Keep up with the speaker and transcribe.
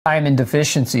Thiamine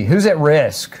deficiency. Who's at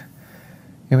risk?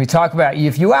 And we talk about,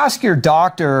 if you ask your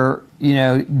doctor, you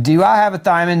know, do I have a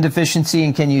thiamine deficiency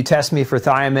and can you test me for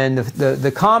thiamine?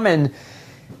 The common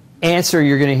answer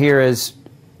you're going to hear is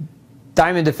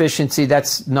thiamine deficiency,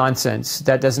 that's nonsense.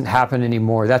 That doesn't happen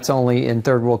anymore. That's only in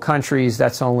third world countries.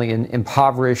 That's only in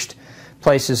impoverished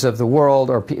places of the world,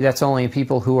 or that's only in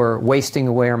people who are wasting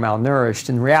away or malnourished.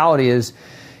 And the reality is,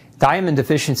 thiamine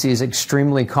deficiency is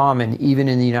extremely common even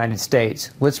in the United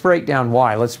States. Let's break down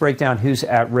why. Let's break down who's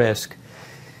at risk.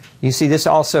 You see this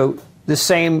also, the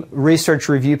same research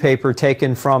review paper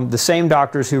taken from the same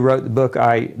doctors who wrote the book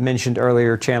I mentioned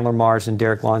earlier, Chandler Mars and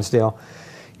Derek Lonsdale.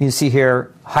 You can see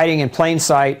here, hiding in plain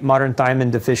sight, modern thiamine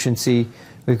deficiency.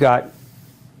 We've got,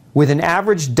 with an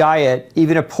average diet,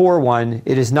 even a poor one,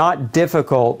 it is not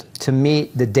difficult to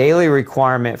meet the daily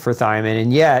requirement for thiamine,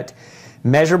 and yet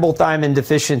measurable thiamine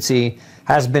deficiency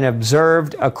has been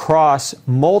observed across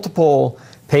multiple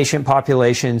patient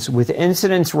populations with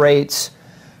incidence rates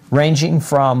ranging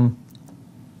from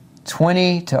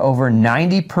 20 to over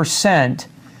 90%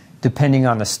 depending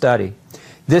on the study.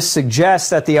 This suggests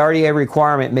that the RDA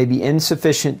requirement may be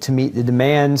insufficient to meet the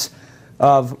demands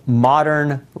of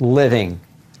modern living.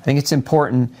 I think it's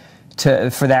important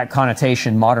for that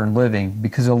connotation, modern living,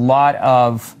 because a lot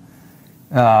of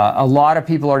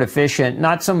people are deficient,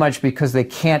 not so much because they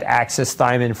can't access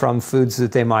thiamine from foods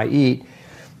that they might eat.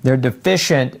 They're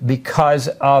deficient because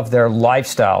of their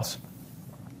lifestyles.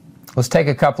 Let's take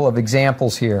a couple of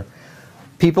examples here.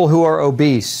 People who are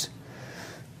obese.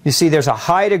 You see there's a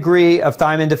high degree of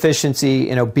thiamine deficiency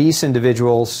in obese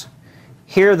individuals.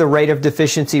 Here the rate of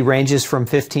deficiency ranges from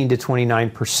 15 to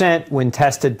 29% when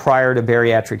tested prior to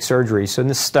bariatric surgery. So in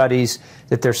the studies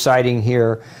that they're citing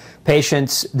here,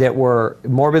 patients that were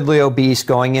morbidly obese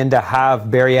going in to have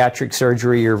bariatric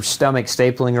surgery or stomach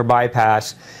stapling or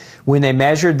bypass, when they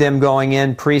measured them going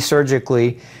in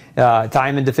pre-surgically,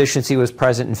 thiamine deficiency was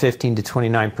present in 15 to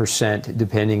 29%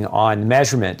 depending on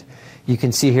measurement. You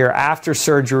can see here after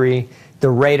surgery, the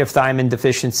rate of thiamine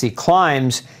deficiency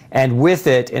climbs, and with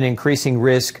it an increasing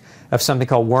risk of something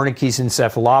called Wernicke's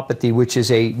encephalopathy, which is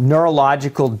a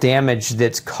neurological damage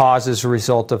that's caused as a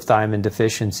result of thiamine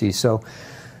deficiency. So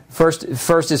First,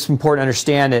 it's important to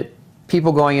understand that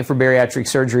people going in for bariatric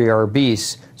surgery are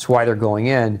obese. That's why they're going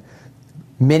in.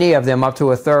 Many of them, up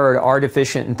to a third, are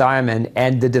deficient in thiamine,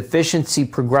 and the deficiency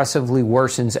progressively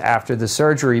worsens after the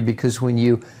surgery because when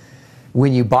you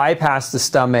bypass the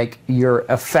stomach, you're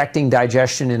affecting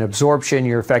digestion and absorption.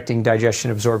 You're affecting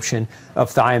digestion and absorption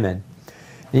of thiamine.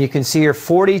 And you can see here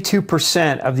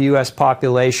 42% of the U.S.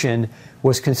 population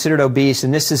was considered obese,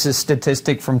 and this is a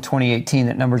statistic from 2018.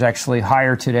 That number is actually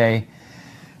higher today.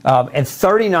 And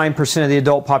 39% of the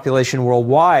adult population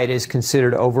worldwide is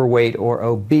considered overweight or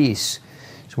obese.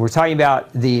 So we're talking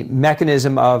about the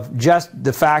mechanism of just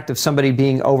the fact of somebody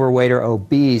being overweight or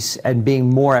obese and being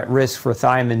more at risk for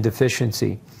thiamine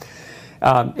deficiency.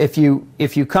 If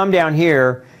you come down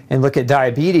here and look at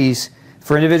diabetes,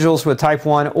 for individuals with type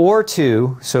 1 or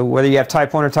 2, so whether you have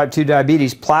type 1 or type 2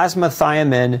 diabetes, plasma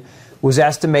thiamine was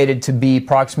estimated to be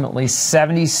approximately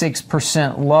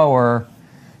 76% lower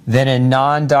than in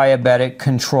non-diabetic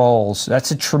controls.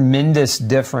 That's a tremendous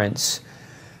difference.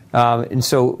 And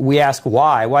so we ask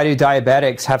why. Why do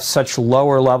diabetics have such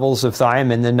lower levels of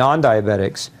thiamine than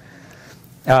non-diabetics?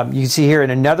 You can see here in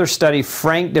another study,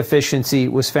 frank deficiency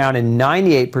was found in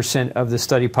 98% of the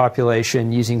study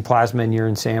population using plasma and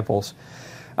urine samples.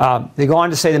 They go on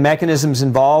to say the mechanisms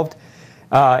involved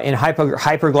in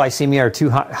hyperglycemia are two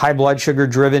high blood sugar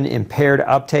driven impaired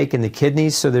uptake in the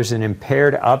kidneys. So there's an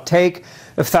impaired uptake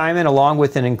of thiamine along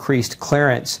with an increased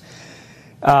clearance.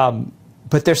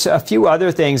 But there's a few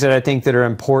other things that I think that are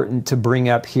important to bring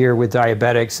up here with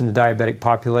diabetics and the diabetic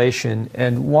population.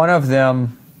 And one of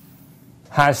them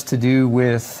has to do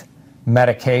with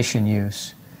medication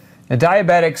use. Now,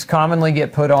 diabetics commonly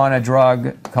get put on a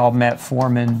drug called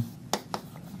metformin.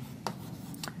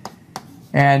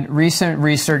 And recent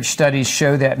research studies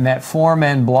show that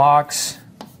metformin blocks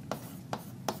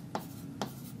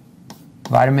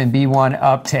vitamin B1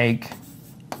 uptake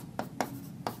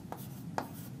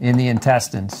in the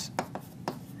intestines.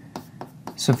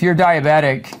 So if you're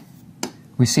diabetic,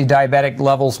 we see diabetic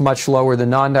levels much lower than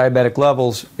non-diabetic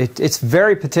levels. It's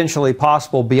very potentially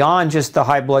possible beyond just the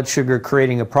high blood sugar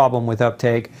creating a problem with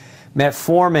uptake.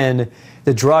 Metformin,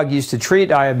 the drug used to treat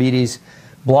diabetes,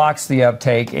 blocks the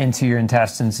uptake into your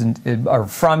intestines or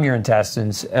from your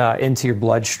intestines into your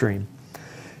bloodstream.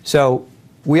 So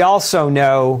we also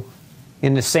know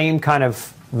in the same kind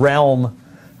of realm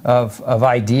of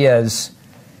ideas,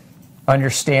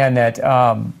 understand that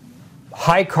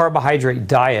high carbohydrate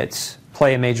diets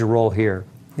play a major role here.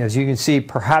 As you can see,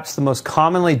 perhaps the most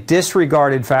commonly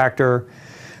disregarded factor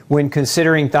when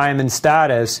considering thiamine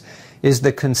status is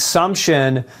the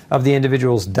consumption of the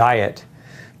individual's diet.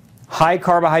 High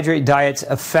carbohydrate diets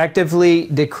effectively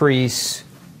decrease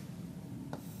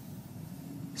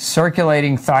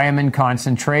circulating thiamine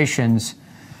concentrations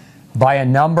by a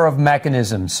number of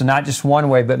mechanisms. So not just one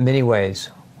way, but many ways.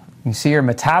 You see here,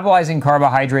 metabolizing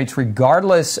carbohydrates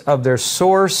regardless of their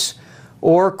source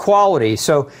or quality.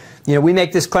 So, we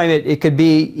make this claim that it could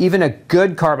be even a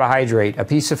good carbohydrate, a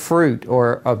piece of fruit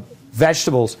or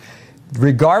vegetables,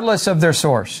 regardless of their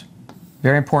source.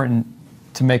 Very important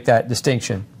to make that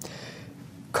distinction.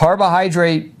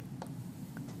 Carbohydrate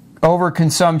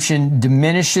overconsumption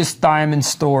diminishes thiamine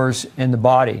stores in the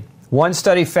body. One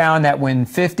study found that when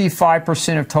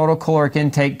 55% of total caloric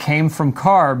intake came from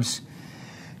carbs,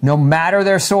 no matter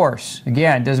their source,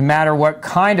 again, it doesn't matter what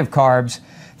kind of carbs,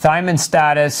 thiamine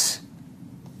status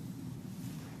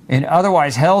in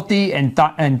otherwise healthy and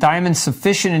thiamine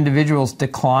sufficient individuals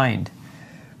declined.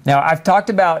 Now, I've talked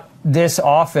about this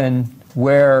often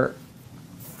where,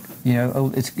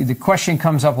 the question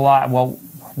comes up a lot, well,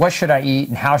 what should I eat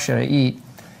and how should I eat?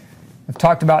 I've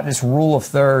talked about this rule of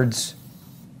thirds.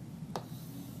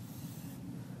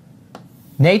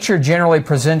 Nature generally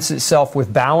presents itself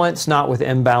with balance, not with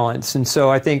imbalance. And so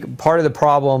I think part of the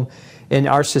problem in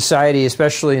our society,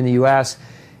 especially in the US,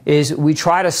 is we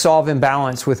try to solve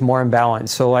imbalance with more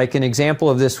imbalance. So like an example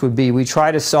of this would be we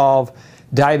try to solve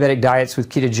diabetic diets with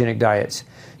ketogenic diets.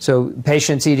 So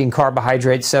patients eating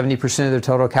carbohydrates, 70% of their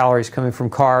total calories coming from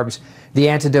carbs. The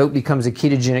antidote becomes a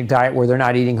ketogenic diet where they're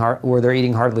not eating where they're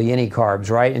eating hardly any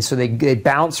carbs, right? And so they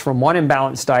bounce from one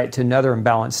imbalanced diet to another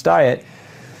imbalanced diet.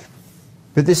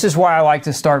 But this is why I like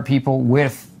to start people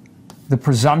with the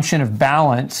presumption of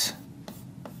balance.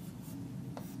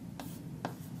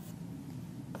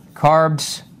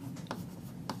 Carbs,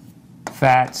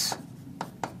 fats,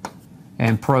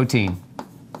 and protein.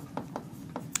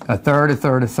 A third, a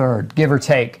third, a third, give or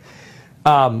take.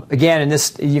 Again, in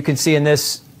this, you can see in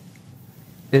this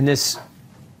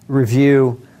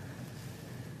review,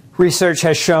 research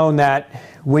has shown that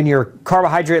when your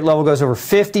carbohydrate level goes over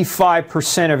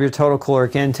 55% of your total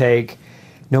caloric intake,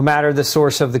 no matter the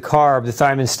source of the carb, the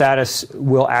thiamine status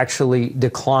will actually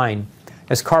decline.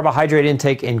 As carbohydrate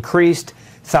intake increased,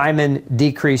 thiamine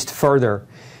decreased further.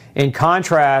 In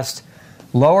contrast,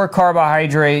 lower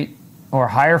carbohydrate or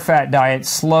higher fat diet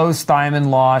slows thiamine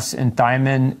loss in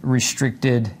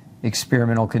thiamine-restricted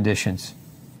experimental conditions.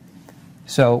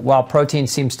 So while protein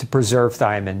seems to preserve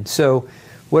thiamine. So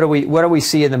what do we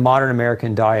see in the modern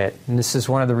American diet? And this is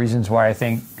one of the reasons why I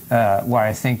think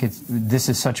this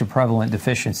is such a prevalent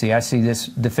deficiency. I see this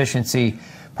deficiency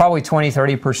probably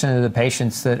 20–30% of the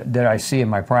patients that I see in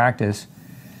my practice,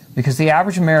 because the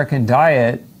average American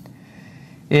diet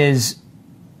is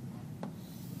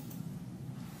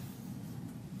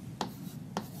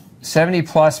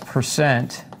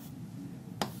 70+%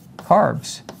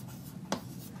 carbs.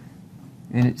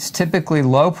 And it's typically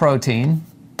low protein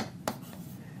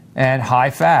and high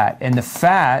fat. And the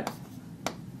fat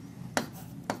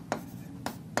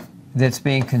that's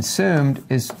being consumed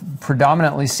is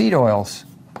predominantly seed oils.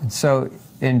 And so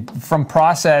from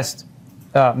processed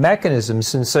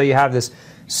mechanisms. And so you have this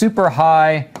super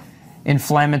high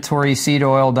inflammatory seed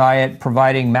oil diet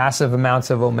providing massive amounts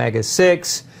of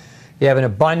omega-6. You have an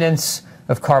abundance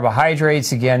of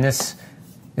carbohydrates. Again, this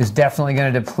is definitely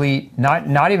going to deplete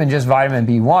not even just vitamin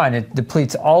B1, it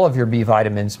depletes all of your B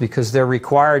vitamins because they're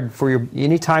required for your,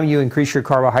 anytime you increase your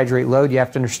carbohydrate load, you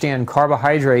have to understand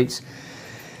carbohydrates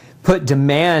put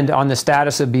demand on the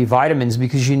status of B vitamins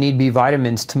because you need B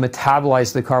vitamins to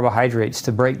metabolize the carbohydrates,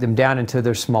 to break them down into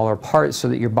their smaller parts so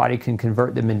that your body can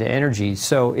convert them into energy.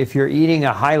 So if you're eating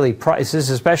a this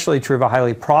is especially true of a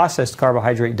highly processed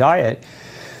carbohydrate diet,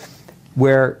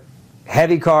 where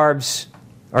heavy carbs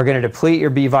are going to deplete your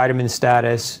B vitamin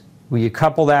status. When you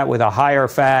couple that with a higher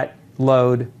fat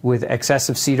load with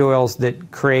excessive seed oils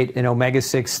that create an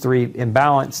omega-6/3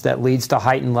 imbalance that leads to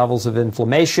heightened levels of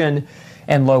inflammation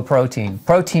and low protein.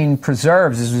 Protein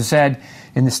preserves, as we said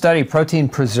in the study, protein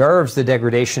preserves the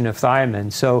degradation of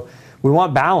thiamine. So we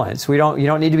want balance. You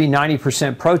don't need to be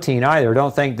 90% protein either.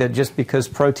 Don't think that just because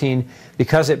protein,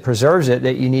 because it preserves it,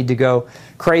 that you need to go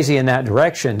crazy in that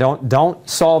direction. Don't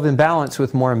solve imbalance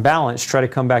with more imbalance. Try to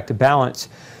come back to balance.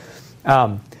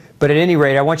 But at any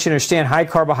rate, I want you to understand high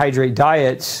carbohydrate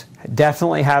diets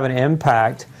definitely have an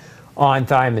impact on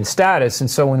thiamine status. And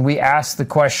so when we ask the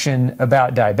question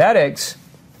about diabetics,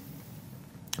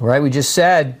 right, we just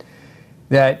said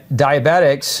that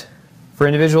diabetics, for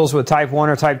individuals with type 1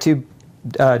 or type 2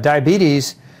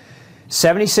 diabetes,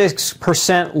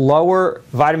 76% lower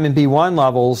vitamin B1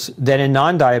 levels than in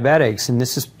non-diabetics. And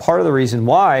this is part of the reason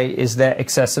why is that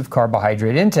excessive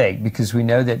carbohydrate intake, because we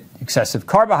know that excessive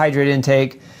carbohydrate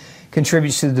intake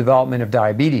contributes to the development of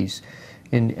diabetes.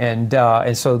 And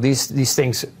so these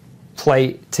things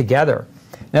play together.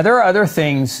 Now, there are other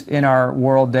things in our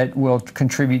world that will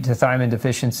contribute to thiamine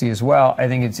deficiency as well. I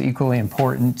think it's equally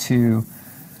important to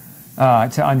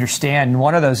understand. And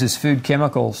one of those is food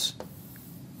chemicals.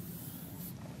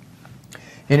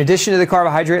 In addition to the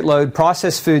carbohydrate load,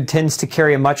 processed food tends to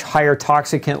carry a much higher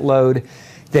toxicant load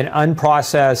than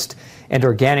unprocessed and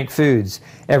organic foods.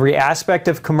 Every aspect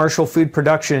of commercial food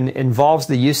production involves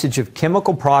the usage of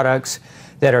chemical products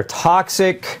that are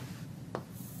toxic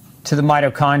to the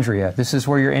mitochondria. This is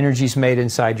where your energy is made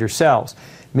inside your cells.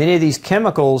 Many of these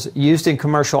chemicals used in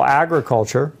commercial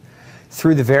agriculture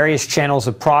through the various channels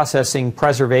of processing,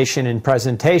 preservation, and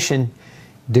presentation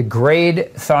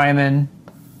degrade thiamine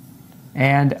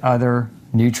and other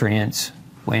nutrients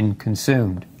when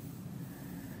consumed.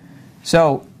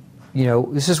 So,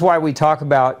 this is why we talk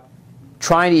about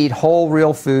trying to eat whole,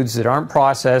 real foods that aren't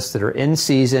processed, that are in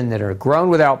season, that are grown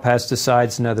without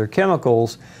pesticides and other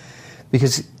chemicals,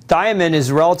 because thiamine is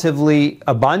relatively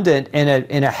abundant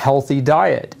in a healthy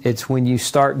diet. It's when you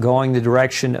start going the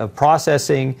direction of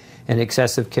processing and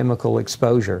excessive chemical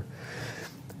exposure.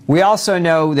 We also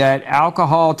know that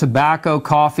alcohol, tobacco,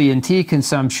 coffee, and tea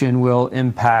consumption will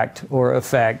impact or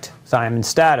affect thiamine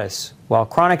status. While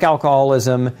chronic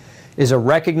alcoholism is a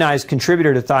recognized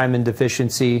contributor to thiamine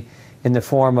deficiency in the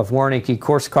form of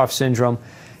Wernicke-Korsakoff syndrome,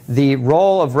 the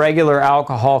role of regular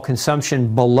alcohol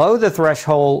consumption below the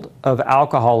threshold of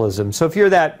alcoholism. So if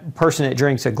you're that person that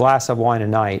drinks a glass of wine a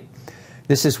night,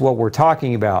 this is what we're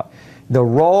talking about. The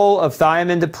role of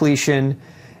thiamine depletion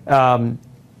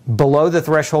below the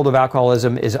threshold of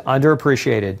alcoholism is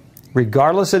underappreciated.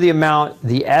 Regardless of the amount,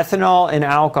 the ethanol in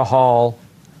alcohol,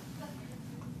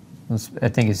 I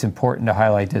think it's important to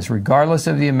highlight this, regardless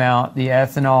of the amount, the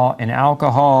ethanol in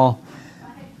alcohol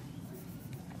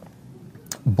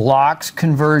blocks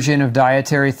conversion of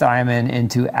dietary thiamine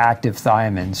into active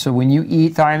thiamine. So when you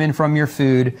eat thiamine from your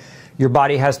food, your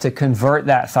body has to convert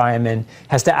that thiamine,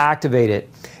 has to activate it.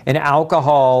 And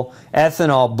alcohol,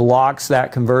 ethanol, blocks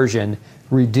that conversion,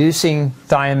 reducing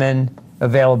thiamine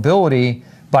availability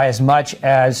by as much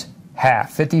as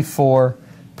half,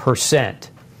 54%.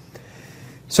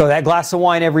 So that glass of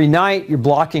wine every night, you're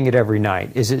blocking it every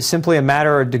night. Is it simply a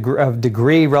matter of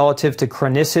degree relative to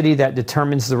chronicity that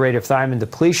determines the rate of thiamine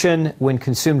depletion? When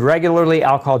consumed regularly,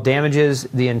 alcohol damages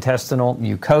the intestinal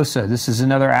mucosa. This is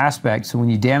another aspect. So when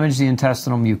you damage the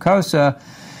intestinal mucosa,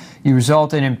 you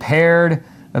result in impaired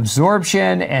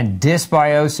absorption and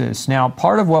dysbiosis. Now,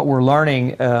 part of what we're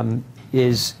learning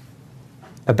is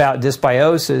about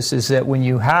dysbiosis is that when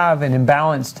you have an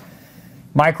imbalanced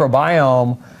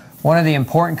microbiome, one of the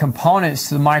important components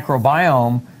to the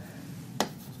microbiome,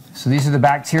 so these are the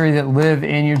bacteria that live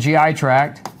in your GI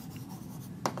tract,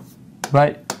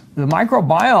 but the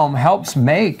microbiome helps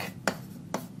make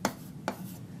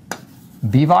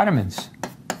B vitamins.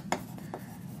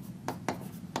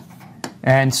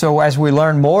 And so as we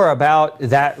learn more about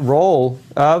that role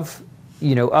of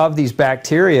these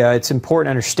bacteria, it's important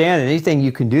to understand that anything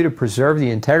you can do to preserve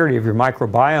the integrity of your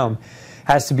microbiome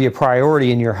has to be a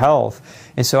priority in your health.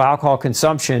 And so alcohol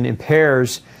consumption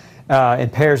impairs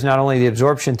not only the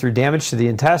absorption through damage to the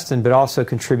intestine, but also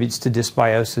contributes to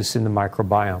dysbiosis in the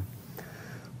microbiome.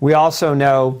 We also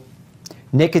know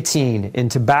nicotine in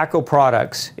tobacco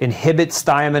products inhibits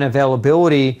thiamine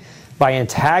availability by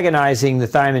antagonizing the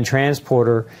thiamine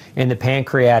transporter in the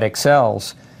pancreatic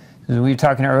cells. We were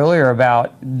talking earlier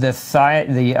about the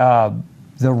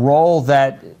role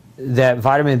that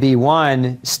vitamin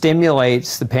B1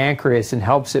 stimulates the pancreas and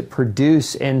helps it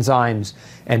produce enzymes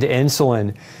and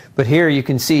insulin. But here you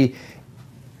can see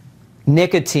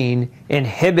nicotine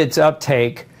inhibits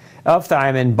uptake of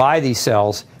thiamine by these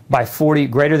cells by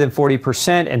greater than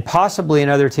 40%, and possibly in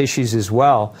other tissues as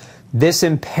well. This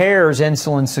impairs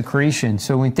insulin secretion.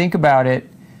 So when we think about it,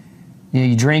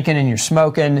 you're drinking and you're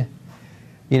smoking,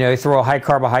 you throw a high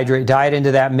carbohydrate diet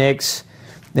into that mix.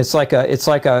 It's like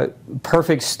a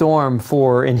perfect storm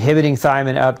for inhibiting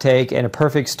thiamine uptake and a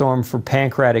perfect storm for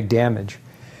pancreatic damage.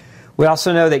 We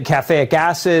also know that caffeic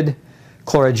acid,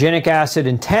 chlorogenic acid,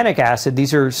 and tannic acid,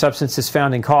 these are substances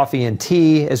found in coffee and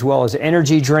tea, as well as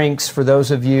energy drinks for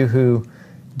those of you who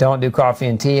don't do coffee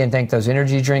and tea and think those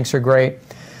energy drinks are great.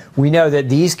 We know that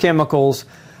these chemicals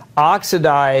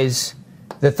oxidize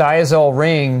the thiazole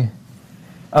ring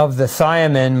of the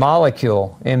thiamine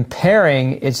molecule,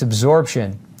 impairing its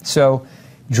absorption. So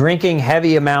drinking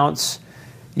heavy amounts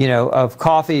of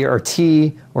coffee or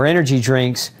tea or energy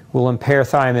drinks will impair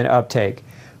thiamine uptake.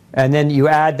 And then you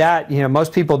add that,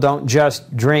 most people don't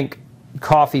just drink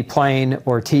coffee plain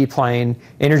or tea plain.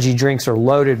 Energy drinks are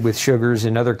loaded with sugars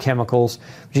and other chemicals.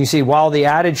 But you can see, while the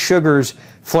added sugars,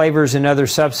 flavors, and other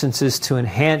substances to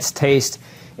enhance taste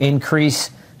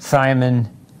increase thiamine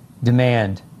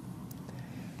demand.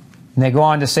 And they go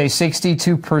on to say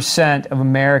 62% of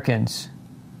Americans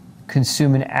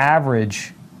consume an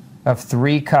average of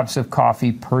 3 cups of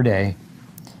coffee per day.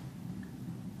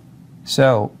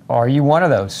 So, are you one of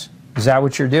those? Is that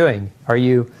what you're doing? Are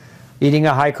you eating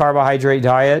a high carbohydrate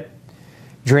diet,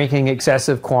 drinking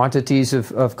excessive quantities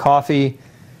of coffee,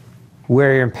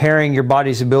 where you're impairing your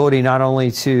body's ability not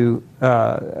only to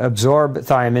absorb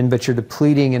thiamine, but you're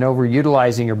depleting and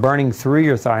overutilizing or burning through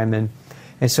your thiamine,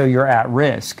 and so you're at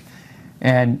risk.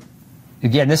 And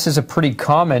again, this is a pretty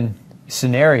common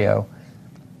scenario.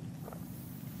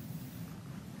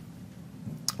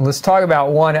 Let's talk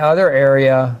about one other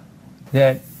area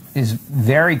that is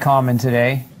very common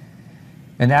today,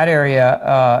 and that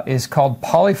area is called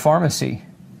polypharmacy.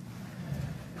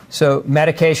 So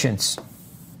medications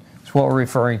is what we're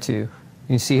referring to. You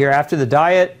can see here, after the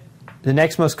diet, the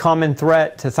next most common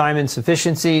threat to thiamine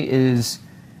sufficiency is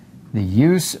the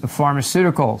use of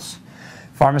pharmaceuticals.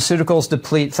 Pharmaceuticals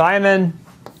deplete thiamine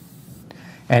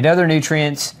and other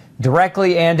nutrients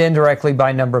directly and indirectly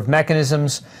by a number of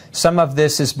mechanisms. Some of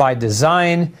this is by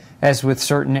design, as with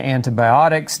certain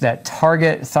antibiotics that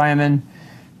target thiamine,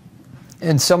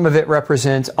 and some of it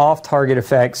represents off-target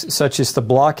effects, such as the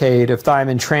blockade of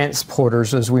thiamine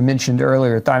transporters. As we mentioned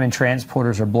earlier, thiamine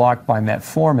transporters are blocked by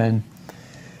metformin.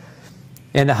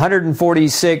 And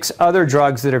 146 other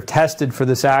drugs that have tested for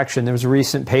this action. There was a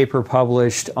recent paper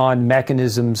published on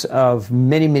mechanisms of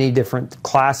many, many different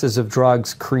classes of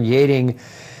drugs creating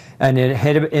an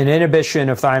inhibition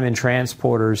of thiamine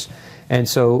transporters, and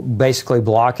so basically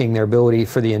blocking their ability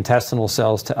for the intestinal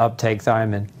cells to uptake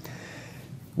thiamine.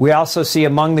 We also see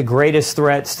among the greatest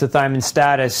threats to thiamine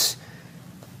status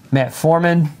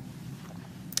metformin,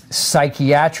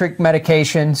 psychiatric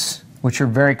medications, which are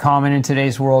very common in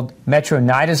today's world,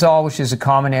 metronidazole, which is a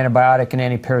common antibiotic and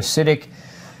antiparasitic,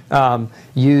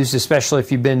 used especially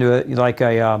if you've been to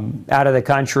out of the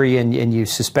country and you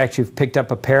suspect you've picked up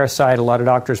a parasite. A lot of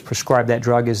doctors prescribe that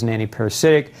drug as an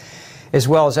antiparasitic, as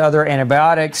well as other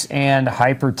antibiotics and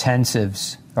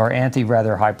hypertensives, or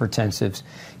hypertensives.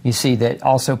 You see that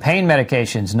also pain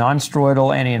medications,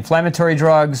 non-steroidal anti-inflammatory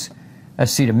drugs,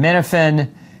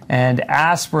 acetaminophen, and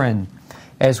aspirin.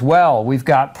 As well, we've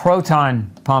got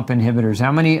proton pump inhibitors.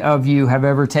 How many of you have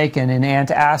ever taken an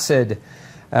antacid,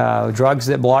 drugs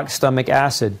that block stomach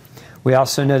acid? We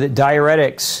also know that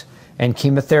diuretics and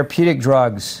chemotherapeutic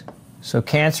drugs, so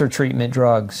cancer treatment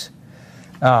drugs,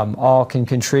 all can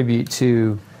contribute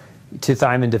to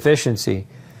thiamine deficiency.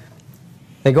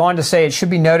 They go on to say, it should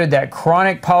be noted that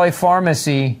chronic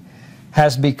polypharmacy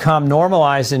has become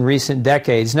normalized in recent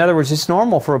decades. In other words, it's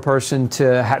normal for a person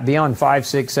to be on 5,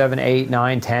 6, 7, 8,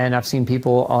 9, 10. I've seen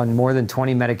people on more than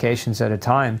 20 medications at a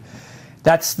time.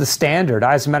 That's the standard.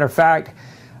 As a matter of fact,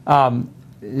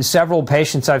 several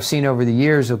patients I've seen over the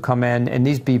years will come in, and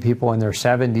these be people in their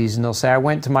 70s, and they'll say, I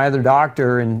went to my other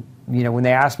doctor, and when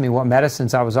they asked me what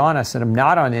medicines I was on, I said, I'm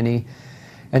not on any.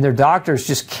 And their doctors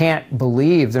just can't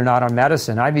believe they're not on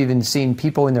medicine. I've even seen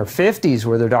people in their 50s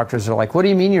where their doctors are like, what do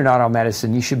you mean you're not on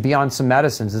medicine? You should be on some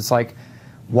medicines. It's like,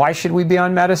 why should we be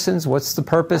on medicines? What's the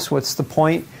purpose? What's the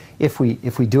point if we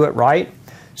do it right?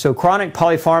 So chronic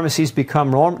polypharmacy has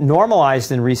become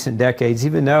normalized in recent decades,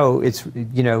 even though it's,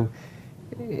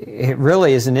 it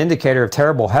really is an indicator of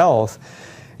terrible health.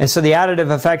 And so the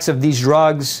additive effects of these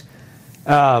drugs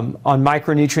on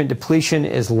micronutrient depletion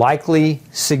is likely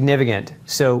significant.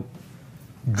 So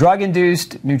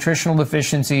drug-induced nutritional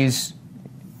deficiencies,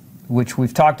 which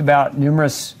we've talked about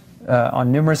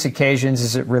on numerous occasions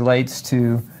as it relates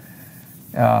to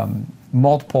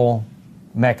multiple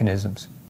mechanisms.